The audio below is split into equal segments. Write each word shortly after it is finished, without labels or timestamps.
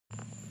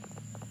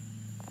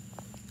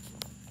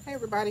Hey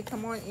everybody,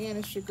 come on in.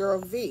 It's your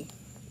girl V.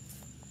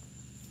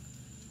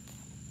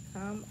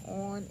 Come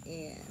on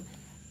in.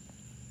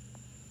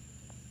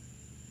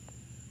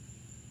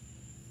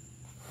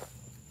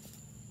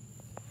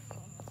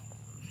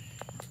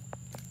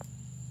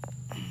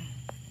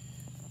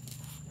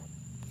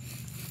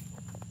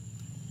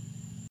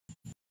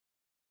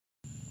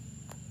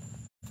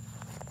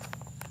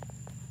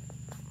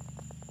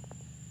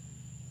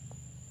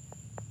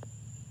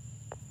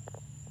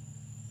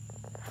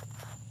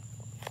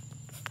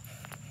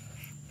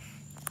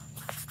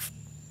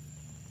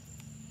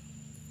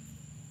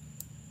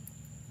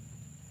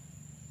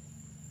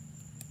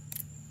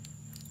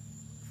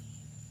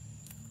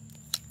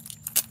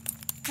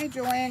 Hey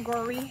Joanne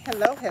Goree,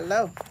 hello,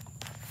 hello.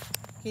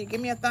 Can you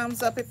give me a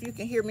thumbs up if you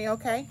can hear me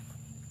okay?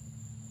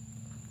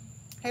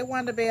 Hey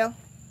Wanda Bell.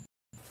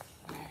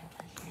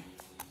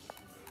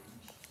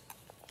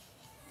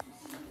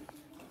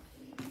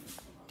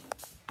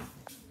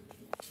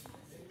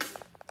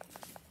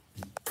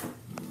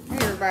 Hey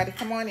everybody,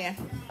 come on in.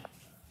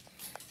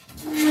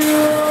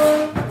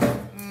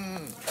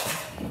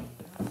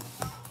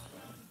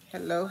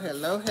 Hello,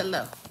 hello,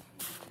 hello.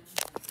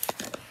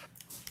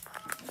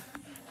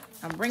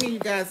 I'm bringing you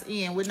guys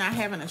in. We're not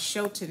having a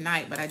show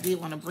tonight, but I did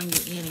want to bring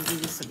you in and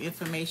give you some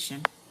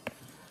information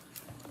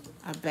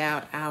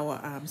about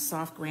our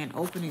soft grand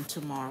opening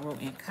tomorrow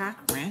in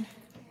Cochran.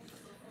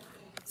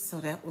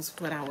 So that was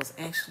what I was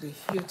actually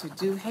here to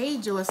do. Hey,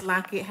 Joyce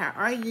Lockett, how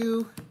are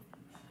you?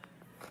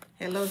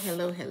 Hello,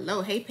 hello,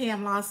 hello. Hey,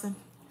 Pam Lawson.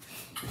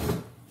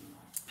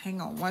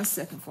 Hang on one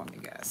second for me,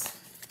 guys.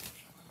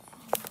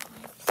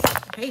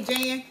 Hey,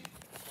 Jan.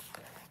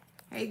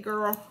 Hey,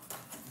 girl.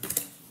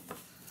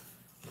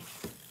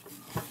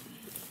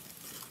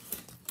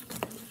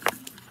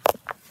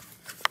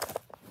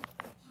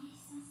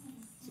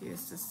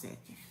 Just a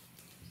second.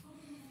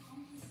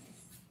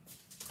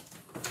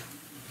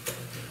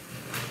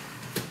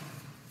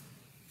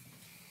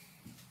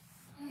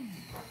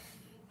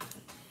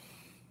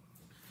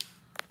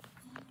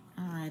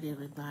 All right,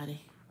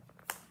 everybody.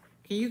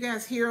 Can you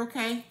guys hear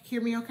okay?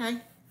 Hear me okay?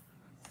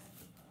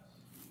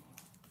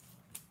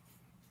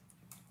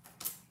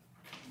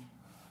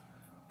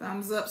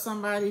 Thumbs up,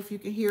 somebody, if you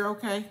can hear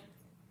okay.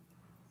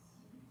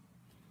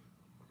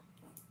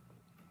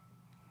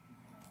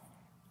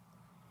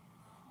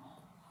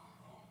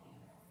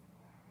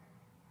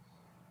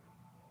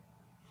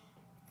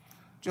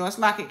 Joyce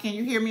Lockett, can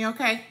you hear me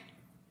okay?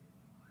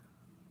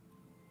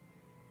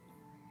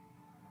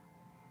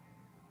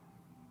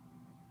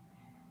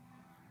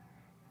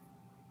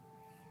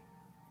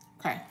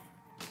 Okay.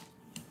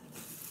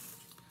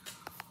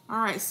 All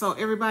right, so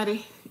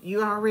everybody,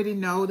 you already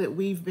know that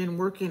we've been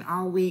working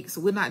all week, so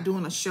we're not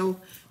doing a show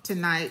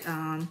tonight.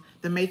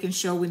 The making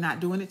show, we're not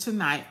doing it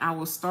tonight. I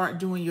will start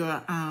doing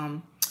your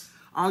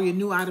all your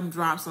new item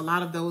drops. A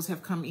lot of those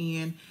have come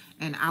in,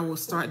 and I will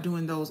start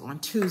doing those on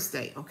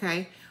Tuesday,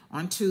 okay?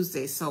 On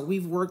Tuesday. So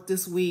we've worked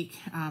this week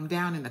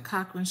down in the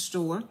Cochran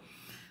store.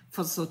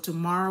 So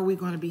tomorrow we're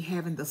going to be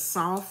having the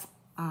soft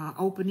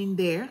opening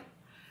there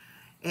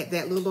at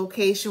that little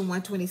location,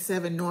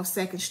 127 North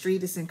 2nd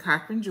Street. It's in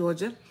Cochran,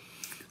 Georgia.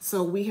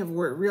 So we have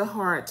worked real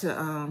hard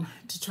to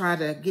try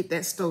to get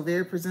that store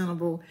very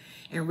presentable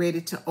and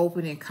ready to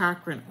open in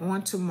Cochran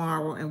on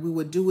tomorrow. And we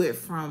will do it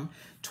from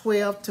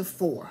 12 to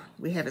 4.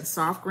 We're having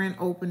soft grand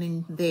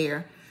opening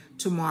there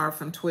tomorrow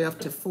from 12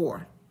 to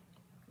 4.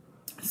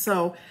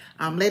 So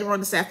later on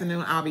this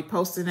afternoon, I'll be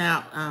posting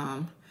out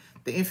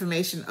the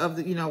information of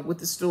the, with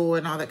the store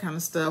and all that kind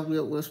of stuff.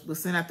 We'll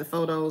send out the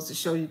photos to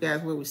show you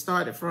guys where we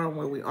started from,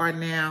 where we are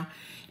now.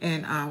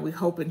 And we're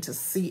hoping to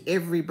see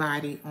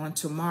everybody on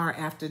tomorrow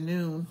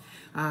afternoon,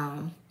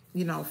 from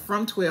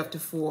 12 to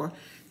 4,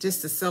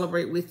 just to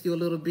celebrate with you a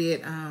little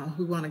bit.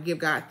 We want to give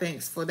God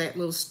thanks for that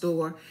little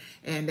store.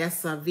 And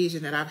that's a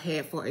vision that I've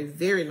had for a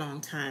very long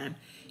time.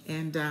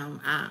 And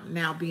I'm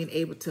now being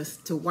able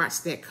to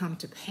watch that come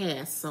to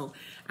pass. So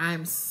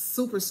I'm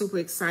super, super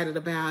excited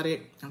about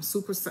it. I'm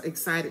super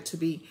excited to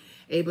be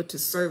able to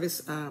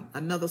service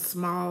another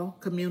small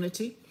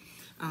community.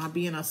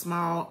 Being a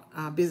small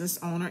business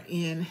owner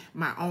in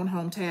my own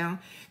hometown,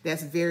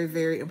 that's very,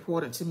 very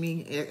important to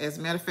me. As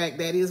a matter of fact,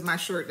 that is my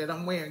shirt that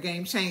I'm wearing,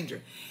 Game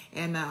Changer.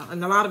 And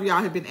a lot of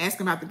y'all have been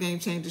asking about the Game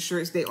Changer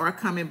shirts. They are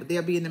coming, but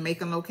they'll be in the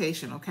Macon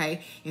location,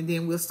 okay? And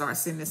then we'll start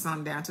sending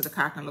some down to the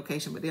Cochran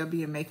location, but they'll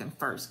be in Macon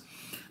first.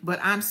 But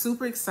I'm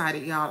super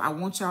excited, y'all. I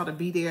want y'all to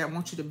be there. I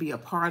want you to be a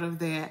part of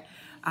that.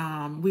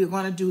 We're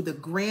going to do the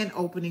grand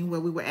opening where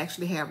we will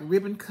actually have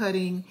ribbon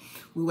cutting.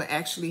 We will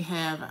actually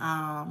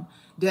have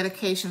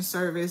dedication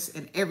service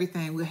and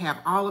everything. We'll have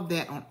all of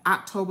that on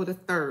October the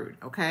 3rd,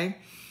 okay?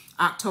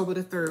 October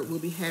the 3rd, we'll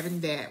be having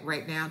that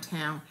right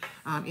downtown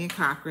in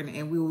Cochran,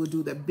 and we will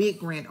do the big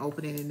grand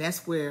opening, and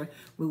that's where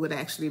we would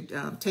actually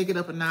take it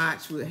up a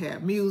notch. We'll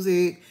have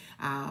music,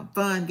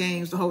 fun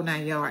games, the whole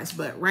 9 yards.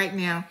 But right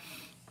now,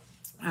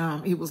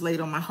 it was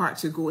laid on my heart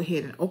to go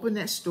ahead and open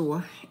that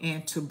store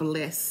and to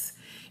bless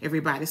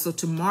everybody. So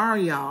tomorrow,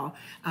 y'all,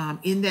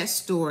 in that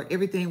store,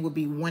 everything will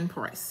be one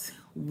price,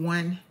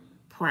 one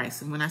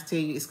price. And when I tell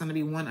you it's going to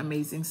be one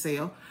amazing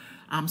sale,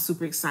 I'm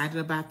super excited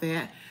about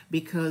that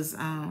because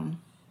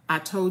I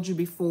told you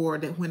before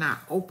that when I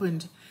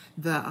opened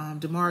the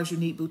Daemarii's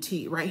Unique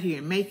Boutique right here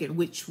in Macon,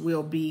 which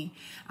will be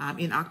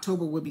in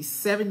October, will be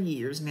 7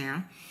 years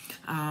now.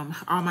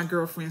 All my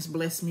girlfriends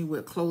blessed me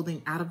with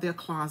clothing out of their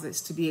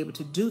closets to be able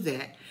to do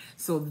that.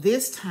 So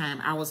this time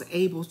I was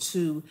able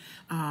to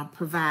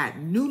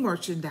provide new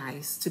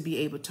merchandise to be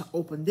able to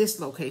open this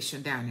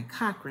location down in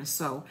Cochran.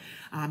 So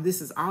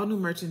this is all new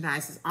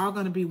merchandise. It's all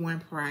going to be one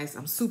price.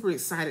 I'm super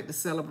excited to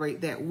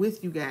celebrate that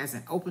with you guys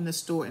and open the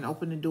store and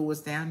open the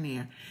doors down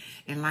there.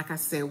 And like I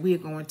said, we're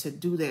going to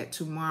do that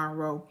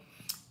tomorrow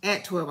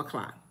at 12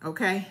 o'clock.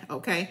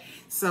 Okay.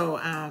 So,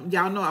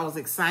 y'all know I was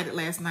excited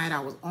last night. I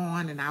was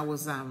on and I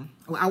was, well,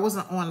 I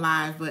wasn't on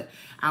live, but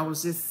I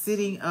was just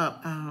sitting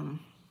up,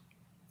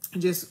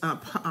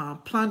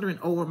 plundering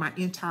over my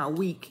entire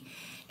week.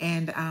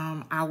 And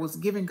I was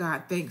giving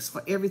God thanks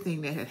for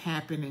everything that had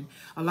happened. And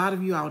a lot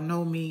of you all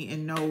know me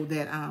and know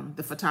that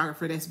the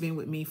photographer that's been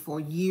with me for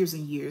years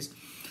and years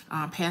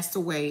passed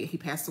away. He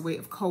passed away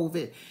of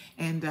COVID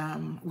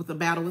and with the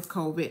battle with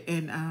COVID.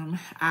 And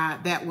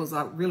that was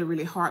a really,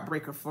 really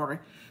heartbreaker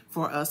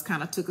for us.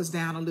 Kind of took us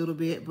down a little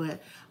bit.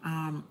 But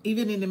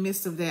even in the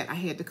midst of that, I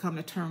had to come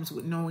to terms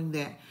with knowing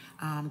that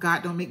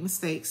God don't make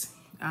mistakes.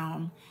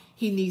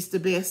 He needs the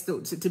best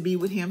to be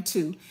with him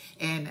too.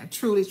 And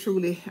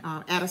truly,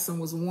 Addison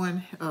was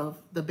one of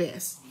the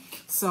best.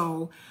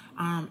 So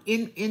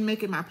in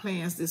making my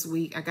plans this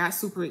week, I got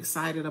super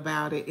excited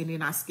about it. And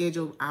then I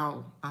scheduled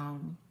our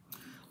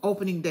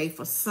opening day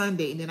for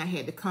Sunday. And then I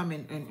had to come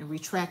and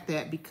retract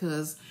that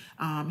because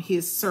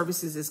his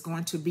services is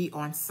going to be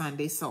on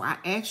Sunday. So I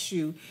ask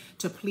you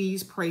to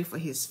please pray for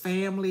his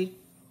family.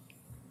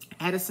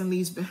 Addison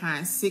leaves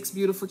behind 6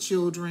 beautiful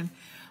children.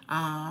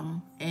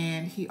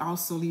 And he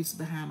also leaves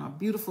behind a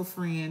beautiful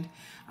friend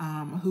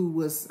who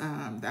was,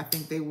 I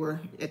think they were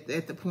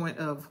at the point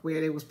of where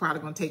they was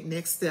probably going to take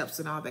next steps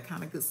and all that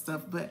kind of good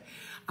stuff. But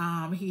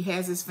he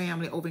has his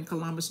family over in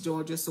Columbus,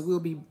 Georgia. So we'll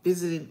be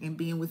visiting and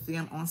being with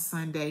them on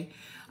Sunday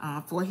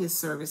for his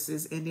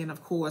services. And then,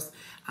 of course,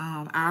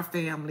 our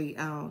family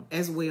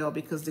as well,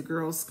 because the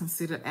girls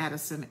considered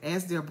Addison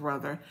as their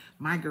brother.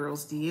 My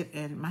girls did.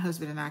 And my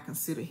husband and I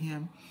considered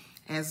him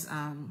as,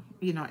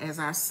 as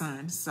our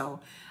son. So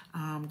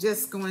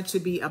just going to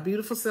be a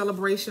beautiful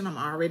celebration. I'm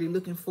already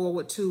looking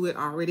forward to it,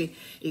 already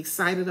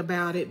excited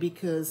about it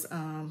because,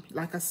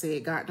 like I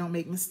said, God don't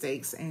make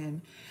mistakes.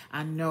 And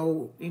I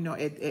know,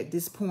 at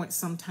this point,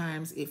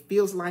 sometimes it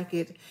feels like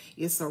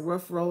it's a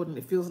rough road and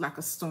it feels like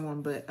a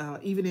storm. But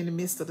even in the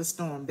midst of the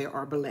storm, there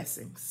are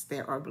blessings.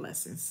 There are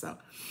blessings. So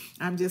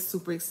I'm just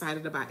super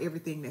excited about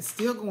everything that's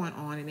still going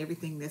on and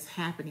everything that's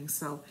happening.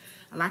 So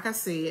like I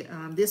said,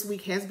 this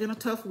week has been a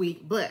tough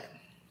week, but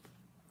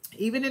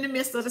even in the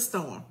midst of the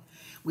storm,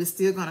 we're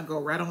still going to go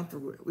right on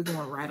through it. We're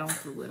going right on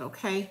through it,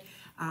 okay?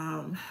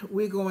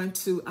 We're going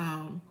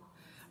to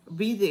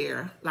be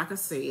there. Like I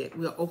said,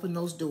 we'll open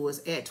those doors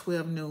at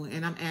 12 noon,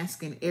 and I'm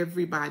asking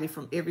everybody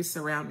from every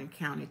surrounding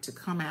county to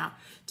come out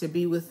to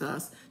be with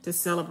us, to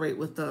celebrate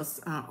with us,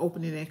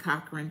 opening in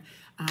Cochran,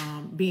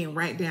 being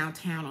right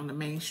downtown on the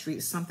main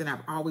street, something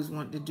I've always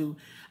wanted to do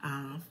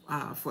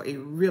for a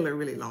really,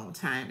 really long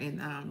time.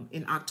 And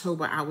in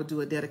October, I will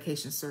do a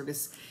dedication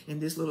service, and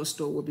this little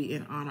store will be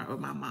in honor of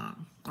my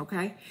mom.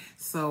 Okay,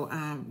 so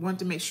wanted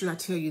to make sure I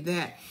tell you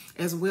that,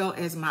 as well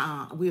as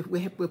my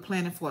we're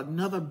planning for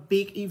another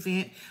big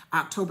event,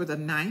 October the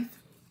 9th.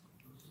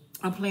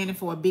 I'm planning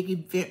for a big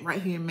event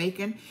right here in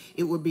Macon.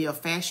 It will be a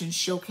fashion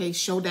showcase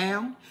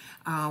showdown.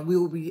 We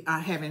will be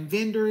having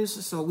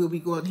vendors, so we'll be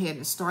going ahead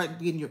and start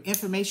getting your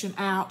information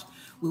out.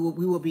 We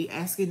will be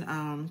asking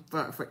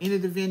for any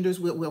of the vendors.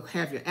 We'll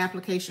have your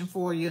application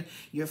for you,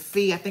 your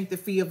fee. I think the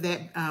fee of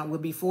that will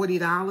be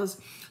 $40.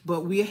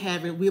 But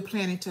we're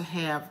planning to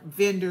have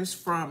vendors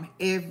from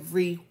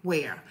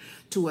everywhere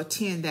to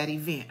attend that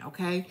event,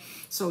 okay?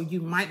 So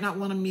you might not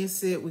want to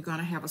miss it. We're going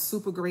to have a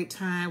super great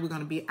time. We're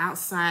going to be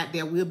outside.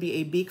 There will be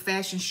a big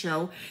fashion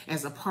show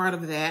as a part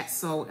of that.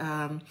 So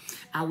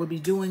I will be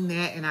doing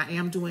that, and I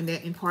am doing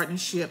that in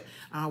partnership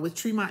with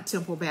Tremont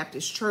Temple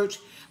Baptist Church.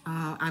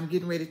 I'm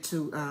getting ready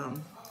to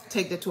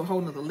take that to a whole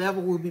nother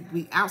level. We'll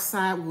be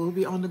outside. We'll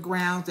be on the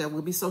ground. There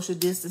will be social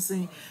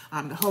distancing,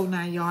 the whole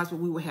 9 yards. But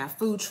we will have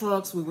food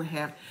trucks. We will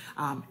have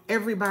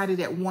everybody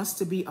that wants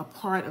to be a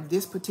part of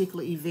this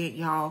particular event,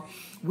 y'all.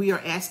 We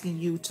are asking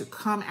you to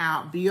come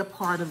out, be a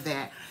part of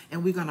that,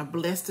 and we're going to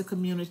bless the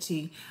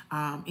community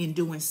in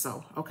doing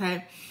so,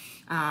 okay?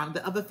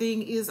 The other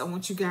thing is I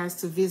want you guys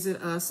to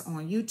visit us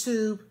on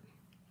YouTube.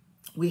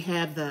 We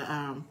have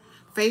the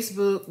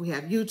Facebook, we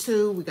have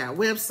YouTube, we got a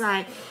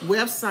website.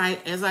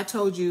 As I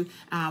told you,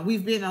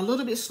 we've been a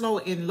little bit slow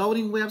in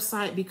loading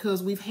website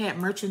because we've had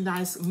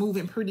merchandise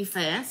moving pretty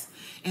fast.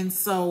 And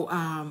so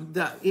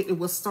it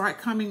will start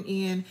coming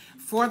in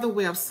for the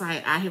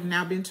website. I have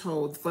now been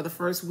told for the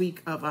first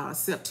week of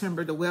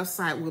September, the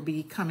website will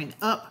be coming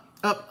up.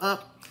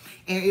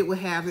 and it will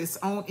have its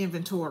own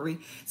inventory.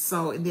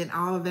 So, and then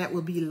all of that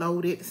will be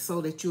loaded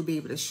so that you'll be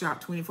able to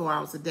shop 24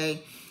 hours a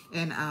day.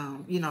 And,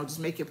 you know, just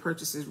make your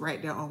purchases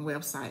right there on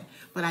website.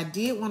 But I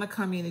did want to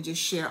come in and just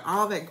share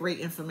all that great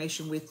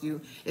information with you.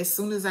 As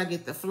soon as I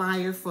get the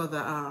flyer for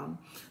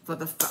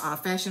the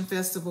Fashion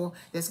Festival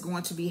that's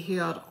going to be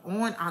held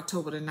on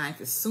October the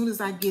 9th, as soon as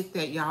I get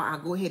that, y'all, I'll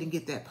go ahead and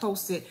get that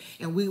posted.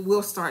 And we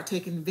will start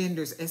taking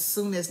vendors as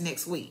soon as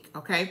next week,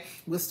 okay?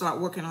 We'll start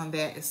working on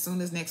that as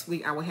soon as next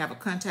week. I will have a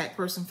contact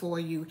person for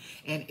you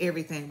and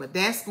everything. But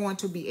that's going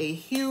to be a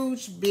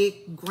huge,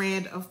 big,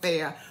 grand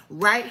affair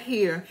right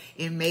here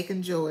in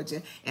Macon,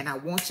 Georgia, and I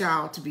want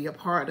y'all to be a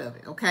part of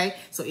it, okay?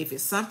 So if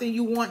it's something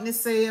you want to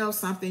sell,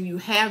 something you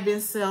have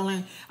been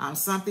selling,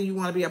 something you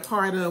want to be a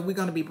part of, we're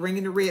going to be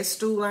bringing the red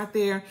stool out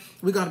there.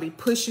 We're going to be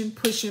pushing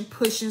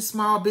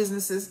small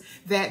businesses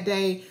that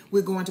day.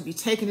 We're going to be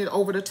taking it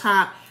over the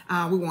top.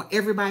 We want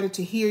everybody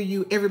to hear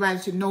you, everybody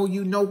to know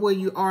you, know where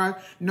you are,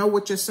 know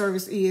what your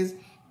service is,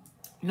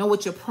 know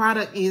what your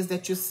product is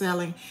that you're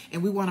selling,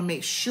 and we want to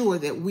make sure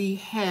that we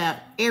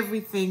have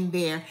everything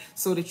there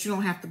so that you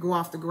don't have to go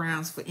off the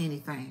grounds for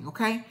anything,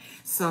 okay?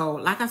 So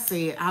like I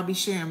said, I'll be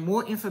sharing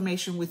more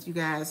information with you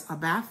guys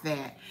about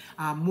that,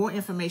 more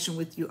information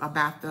with you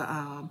about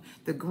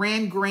the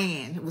grand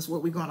was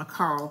what we're going to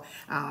call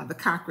the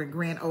Cochran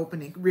grand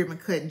opening ribbon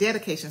cut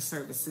dedication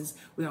services.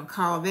 We're going to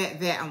call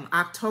that on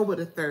October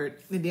the 3rd,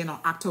 and then on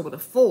October the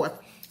 4th,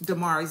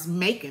 Daemarii's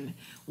Macon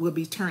will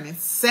be turning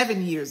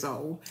 7 years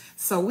old.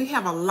 So we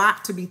have a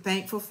lot to be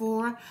thankful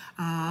for.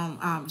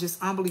 Just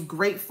humbly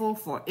grateful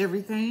for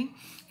everything.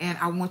 And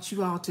I want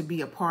you all to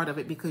be a part of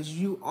it because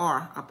you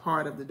are a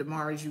part of the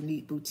Daemarii's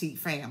Unique Boutique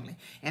family.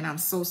 And I'm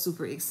so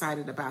super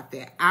excited about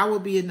that. I will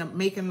be in the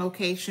Macon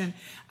location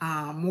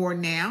more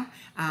now.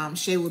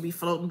 Shay will be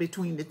floating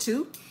between the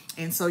two.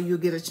 And so you'll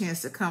get a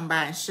chance to come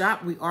by and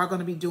shop. We are going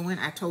to be doing,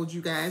 I told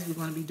you guys, we're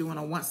going to be doing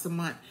a once a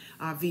month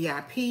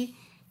VIP.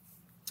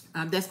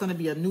 That's going to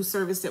be a new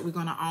service that we're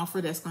going to offer.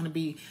 That's going to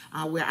be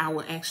where I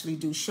will actually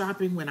do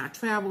shopping when I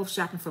travel,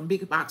 shopping from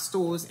big box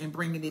stores and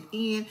bringing it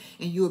in.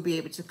 And you'll be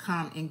able to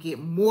come and get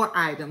more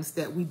items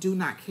that we do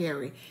not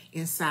carry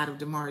inside of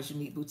Daemarii's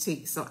Unique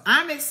Boutique. So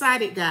I'm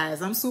excited,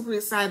 guys. I'm super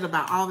excited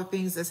about all the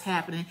things that's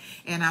happening.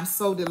 And I'm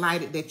so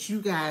delighted that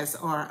you guys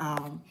are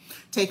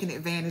taking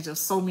advantage of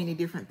so many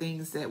different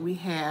things that we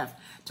have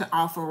to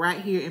offer right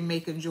here in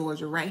Macon,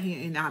 Georgia, right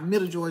here in our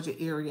Middle Georgia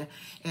area.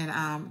 And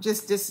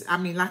I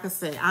mean, like I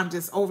say, I'm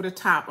just over the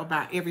top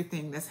about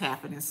everything that's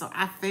happening. So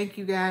I thank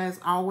you guys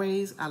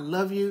always. I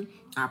love you.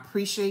 I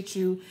appreciate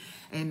you.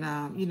 And,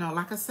 you know,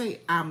 like I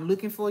say, I'm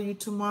looking for you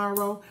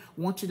tomorrow.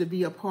 Want you to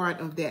be a part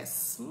of that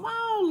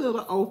small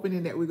little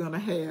opening that we're going to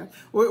have.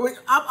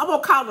 I'm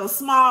going to call it a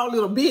small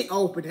little big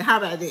opening. How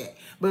about that?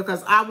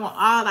 Because I want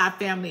all our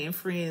family and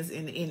friends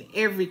in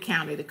every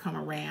county to come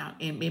around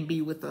and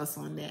be with us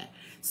on that.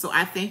 So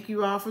I thank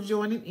you all for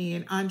joining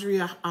in.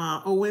 Andrea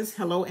Owens,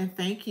 hello and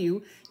thank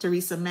you.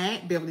 Teresa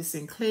Mack, Beverly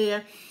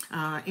Sinclair,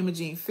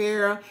 Imogene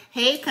Farrell.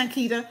 Hey,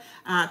 Conquista,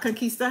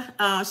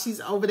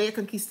 she's over there.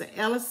 Conquista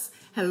Ellis,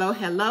 hello,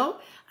 hello.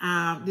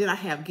 Then I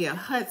have Gail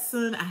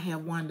Hudson. I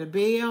have Wanda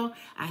Bell.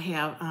 I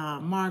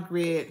have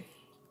Margaret,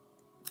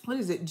 what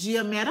is it,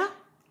 Giametta.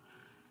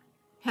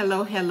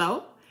 Hello,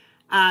 hello.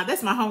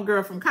 That's my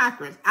homegirl from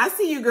Cochran. I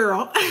see you,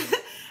 girl.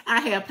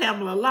 I have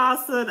Pamela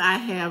Lawson. I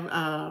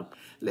have,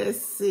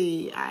 let's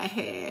see, I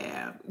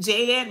have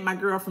Jan, my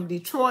girl from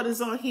Detroit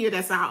is on here.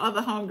 That's our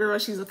other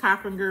homegirl. She's a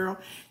Cochran girl.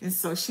 And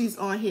so she's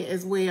on here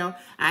as well.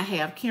 I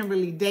have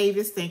Kimberly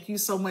Davis. Thank you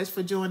so much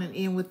for joining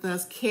in with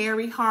us.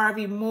 Carrie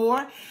Harvey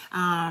Moore.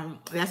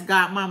 That's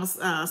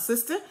Godmama's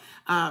sister.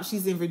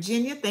 She's in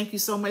Virginia. Thank you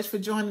so much for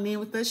joining in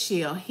with us.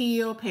 Shell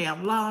Hill,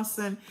 Pam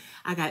Lawson.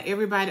 I got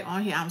everybody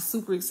on here. I'm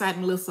super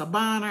excited. Melissa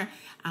Bonner.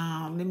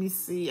 Let me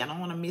see. I don't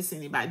want to miss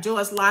anybody.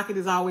 Joyce Lockett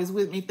is always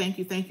with me. Thank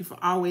you. Thank you for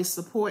always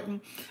supporting.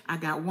 I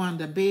got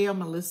Wanda Bell,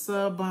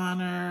 Melissa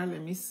Bonner.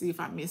 Let me see if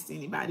I missed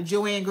anybody.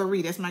 Joanne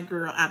Goree. That's my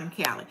girl out in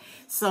Cali.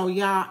 So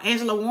y'all,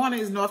 Angela Warner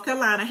is North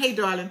Carolina. Hey,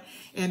 darling.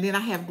 And then I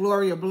have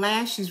Gloria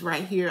Blash. She's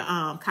right here,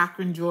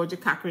 Cochran, Georgia,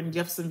 Cochran,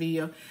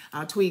 Jeffersonville,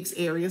 Tweaks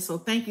area. So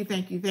thank you,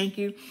 thank you, thank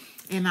you.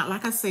 And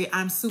like I say,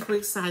 I'm super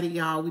excited,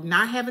 y'all. We're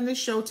not having this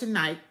show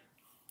tonight,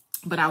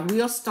 but I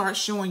will start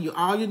showing you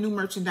all your new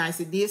merchandise.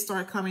 It did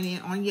start coming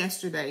in on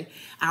yesterday.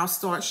 I'll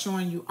start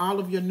showing you all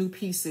of your new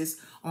pieces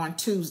on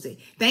Tuesday.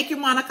 Thank you,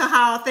 Monica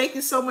Hall. Thank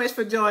you so much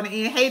for joining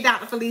in. Hey,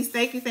 Dr. Felice.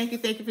 Thank you, thank you,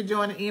 thank you for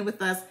joining in with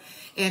us.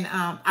 And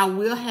I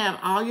will have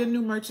all your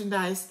new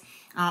merchandise.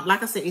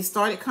 Like I said, it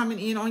started coming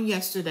in on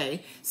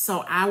yesterday.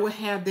 So I will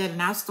have that,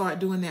 and I'll start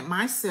doing that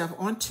myself.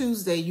 On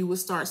Tuesday, you will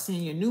start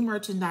seeing your new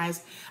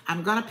merchandise.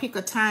 I'm going to pick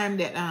a time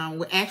that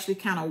will actually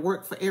kind of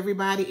work for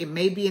everybody. It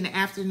may be in the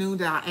afternoon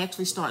that I'll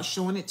actually start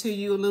showing it to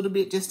you a little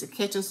bit just to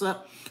catch us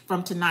up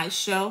from tonight's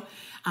show.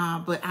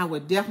 But I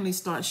would definitely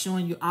start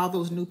showing you all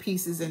those new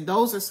pieces. And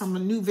those are some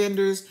of the new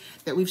vendors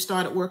that we've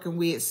started working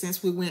with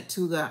since we went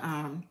to the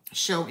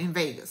show in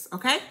Vegas.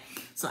 Okay.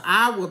 So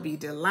I will be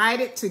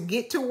delighted to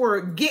get to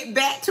work, get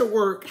back to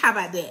work. How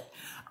about that?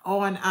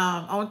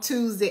 on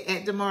Tuesday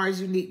at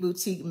Daemarii's Unique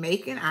Boutique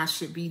Macon. I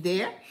should be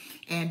there.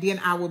 And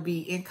then I will be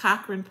in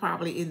Cochran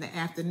probably in the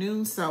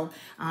afternoon. So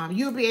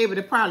you'll be able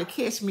to probably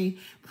catch me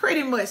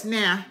pretty much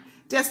now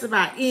just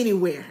about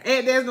anywhere.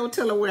 And there's no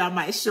telling where I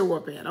might show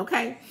up at,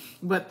 okay?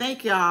 But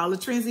thank y'all.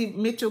 Latrenzy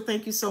Mitchell,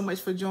 thank you so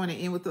much for joining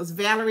in with us.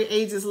 Valerie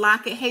Ages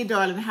Lockett, hey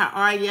darling, how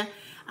are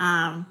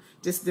you?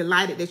 Just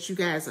delighted that you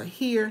guys are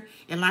here.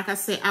 And like I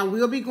said, I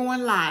will be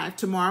going live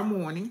tomorrow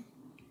morning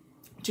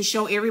to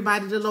show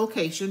everybody the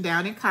location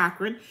down in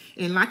Cochran.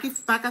 And like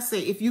I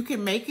said, if you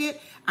can make it,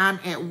 I'm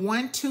at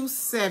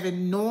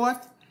 127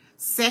 North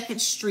 2nd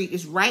Street.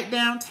 It's right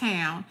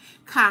downtown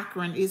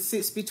Cochran. It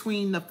sits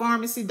between the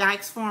pharmacy,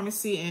 Dyke's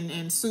Pharmacy,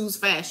 and Sue's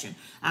Fashion.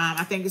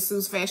 I think it's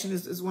Sue's Fashion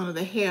is one of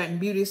the hair and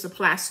beauty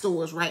supply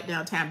stores right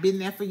downtown. Been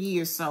there for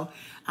years, so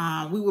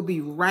we will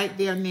be right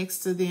there next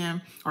to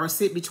them, or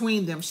sit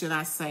between them, should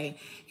I say.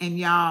 And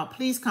y'all,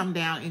 please come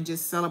down and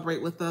just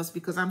celebrate with us,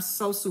 because I'm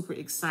so super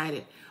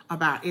excited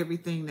about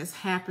everything that's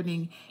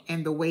happening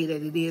and the way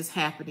that it is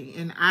happening.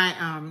 And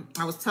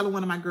I was telling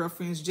one of my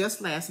girlfriends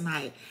just last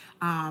night,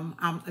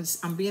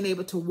 I'm being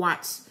able to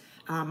watch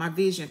my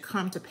vision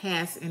come to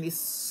pass, and it's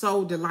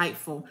so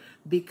delightful,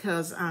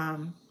 because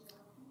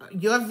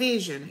your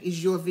vision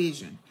is your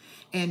vision,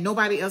 and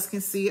nobody else can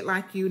see it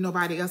like you.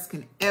 Nobody else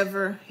can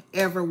ever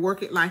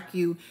work it like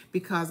you,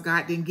 because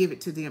God didn't give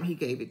it to them. He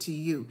gave it to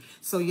you.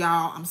 So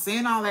y'all, I'm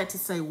saying all that to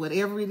say,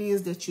 whatever it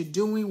is that you're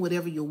doing,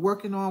 whatever you're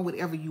working on,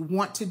 whatever you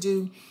want to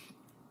do,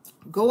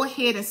 go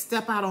ahead and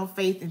step out on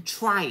faith and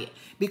try it,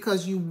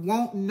 because you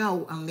won't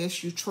know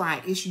unless you try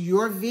it. It's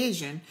your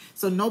vision,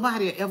 so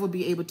nobody will ever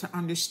be able to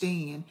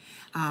understand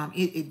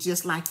it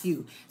just like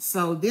you.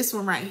 So this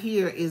one right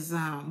here is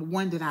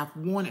one that I've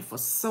wanted for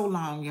so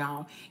long,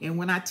 y'all. And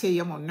when I tell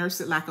you I'm gonna nurse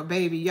it like a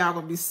baby, y'all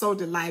gonna be so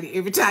delighted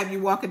every time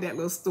you walk in that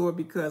little store,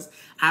 because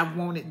I've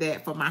wanted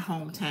that for my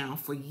hometown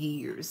for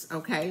years,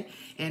 okay?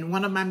 And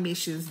one of my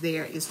missions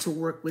there is to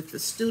work with the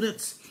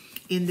students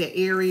in the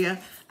area,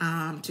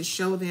 to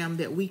show them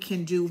that we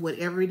can do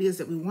whatever it is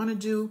that we want to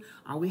do.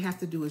 All we have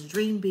to do is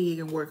dream big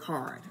and work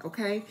hard,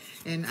 okay?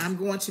 And I'm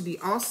going to be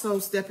also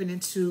stepping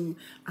into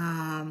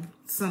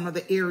some of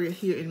the area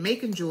here in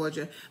Macon,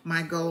 Georgia.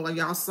 My goal,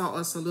 y'all saw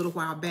us a little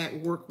while back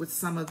work with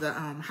some of the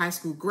high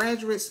school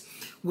graduates.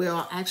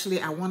 Well, actually,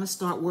 I want to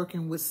start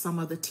working with some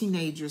of the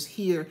teenagers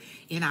here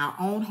in our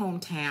own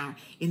hometown,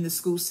 in the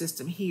school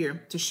system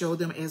here, to show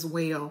them as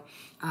well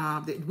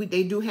that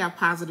they do have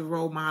positive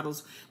role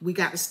models. We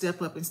got to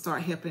step up and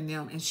start helping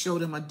them and show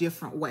them a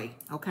different way,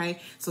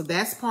 okay? So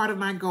that's part of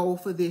my goal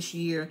for this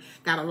year.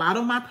 Got a lot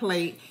on my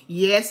plate.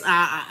 Yes,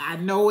 I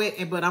know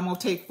it, but I'm going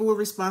to take full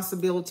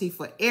responsibility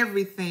for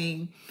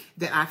everything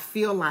that I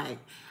feel like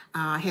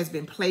has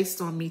been placed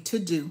on me to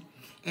do.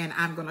 And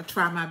I'm going to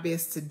try my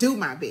best to do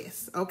my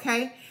best,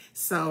 okay?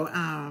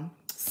 So,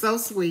 so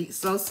sweet,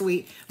 so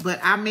sweet. But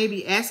I may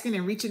be asking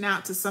and reaching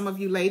out to some of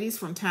you ladies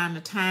from time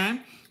to time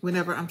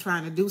whenever I'm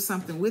trying to do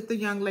something with the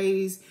young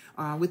ladies,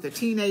 with the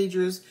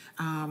teenagers,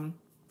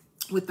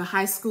 with the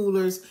high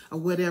schoolers or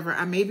whatever.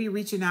 I may be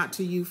reaching out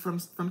to you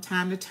from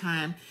time to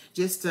time,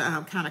 just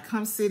to kind of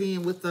come sit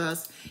in with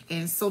us,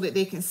 and so that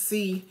they can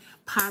see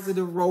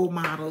positive role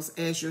models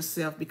as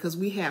yourself, because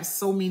we have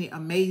so many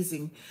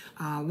amazing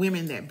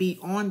women that be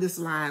on this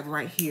live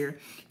right here,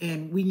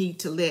 and we need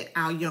to let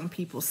our young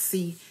people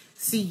see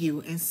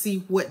you and see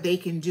what they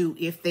can do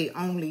if they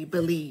only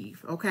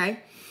believe,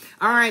 okay?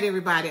 All right,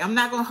 everybody. I'm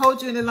not going to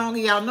hold you any longer.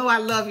 Y'all know I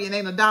love you, and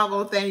ain't a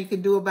doggone thing you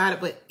can do about it.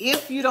 But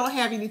if you don't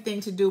have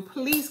anything to do,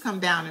 please come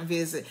down and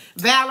visit.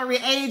 Valerie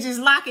Ages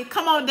Lockett,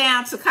 come on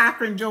down to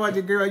Cochran,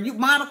 Georgia, girl. You,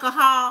 Monica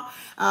Hall.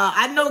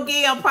 I know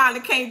Gail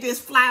probably can't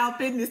just fly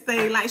up in this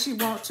thing like she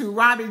wants to.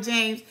 Robbie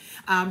James,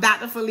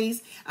 Dr.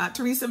 Felice,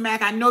 Teresa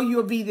Mack. I know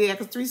you'll be there,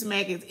 because Teresa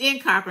Mack is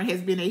in Cochran,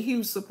 has been a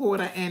huge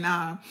supporter, and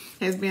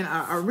has been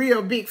a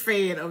real big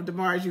fan of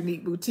Daemarii's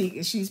Unique Boutique,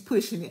 and she's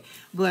pushing it.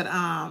 But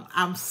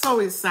I'm so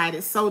excited,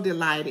 so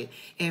delighted.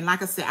 And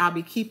like I said, I'll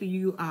be keeping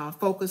you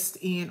focused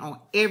in on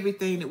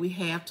everything that we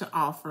have to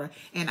offer.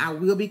 And I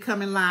will be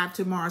coming live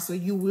tomorrow, so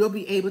you will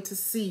be able to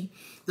see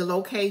the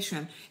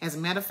location. As a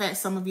matter of fact,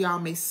 some of y'all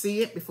may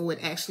see it before it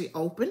actually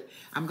open.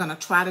 I'm going to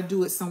try to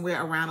do it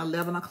somewhere around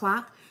 11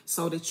 o'clock,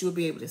 so that you'll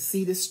be able to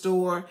see the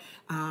store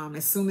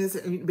as soon as,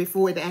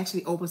 before it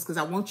actually opens, because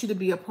I want you to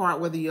be a part,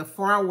 whether you're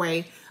far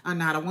away or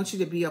not. I want you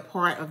to be a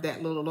part of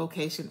that little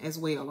location as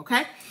well,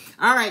 okay?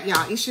 All right,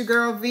 y'all. It's your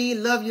girl V.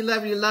 Love you,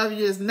 love you, love you.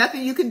 There's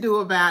nothing you can do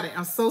about it.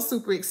 I'm so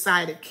super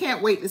excited.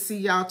 Can't wait to see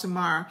y'all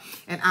tomorrow,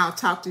 and I'll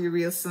talk to you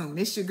real soon.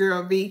 It's your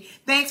girl V.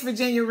 Thanks,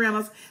 Virginia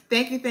Reynolds.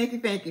 Thank you, thank you,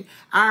 thank you.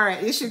 All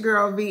right, it's your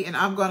girl V, and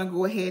I'm going to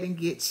go ahead and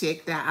get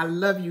checked out. I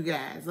love you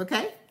guys,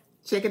 okay?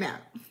 Check it out.